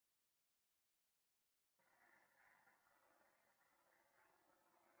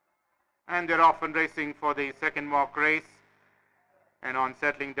and they're off and racing for the second mock race. And on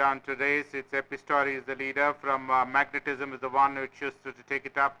settling down to race, it's Epistory is the leader. From Magnetism is the one who chooses to take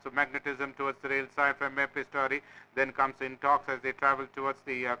it up. So Magnetism towards the rail side from Epistory. Then comes Intox as they travel towards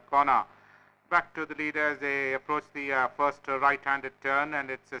the corner. Back to the leader as they approach the first right-handed turn, and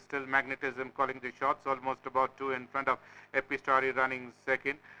it's still Magnetism calling the shots, almost about 2 in front of Epistory running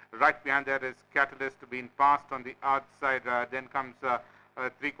second. Right behind that is Catalyst being passed on the outside. Then comes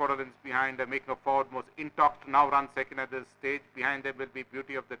 3/4 lengths behind, making a forward most. Intox now runs second at this stage. Behind them will be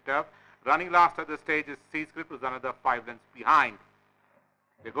Beauty of the Turf. Running last at the stage is Seascript, who's another 5 lengths behind.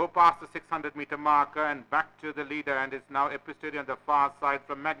 They go past the 600-meter marker and back to the leader, and it's now Epistory on the far side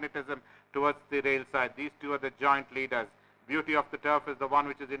from Magnetism towards the rail side. These two are the joint leaders. Beauty of the Turf is the one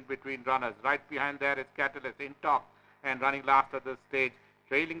which is in between runners. Right behind there is Catalyst, Intox, and running last at the stage.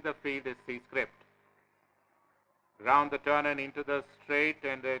 Trailing the field is Seascript. Round the turn and into the straight,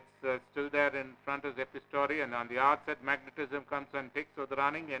 and it's still there in front is Epistory, and on the outside Magnetism comes and takes over the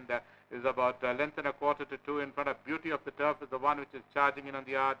running, and is about a length and a quarter to 2 in front of Beauty of the Turf is the one which is charging in on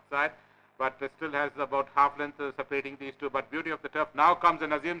the outside, but still has about half length separating these two. But Beauty of the Turf now comes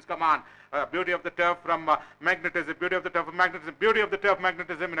and assumes command. Beauty of the Turf from Magnetism, Beauty of the Turf from Magnetism, Beauty of the Turf,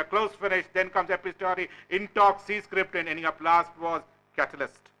 Magnetism in a close finish. Then comes Epistory, Intox, Seascript, and ending up last was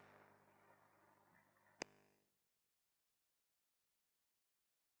Catalyst.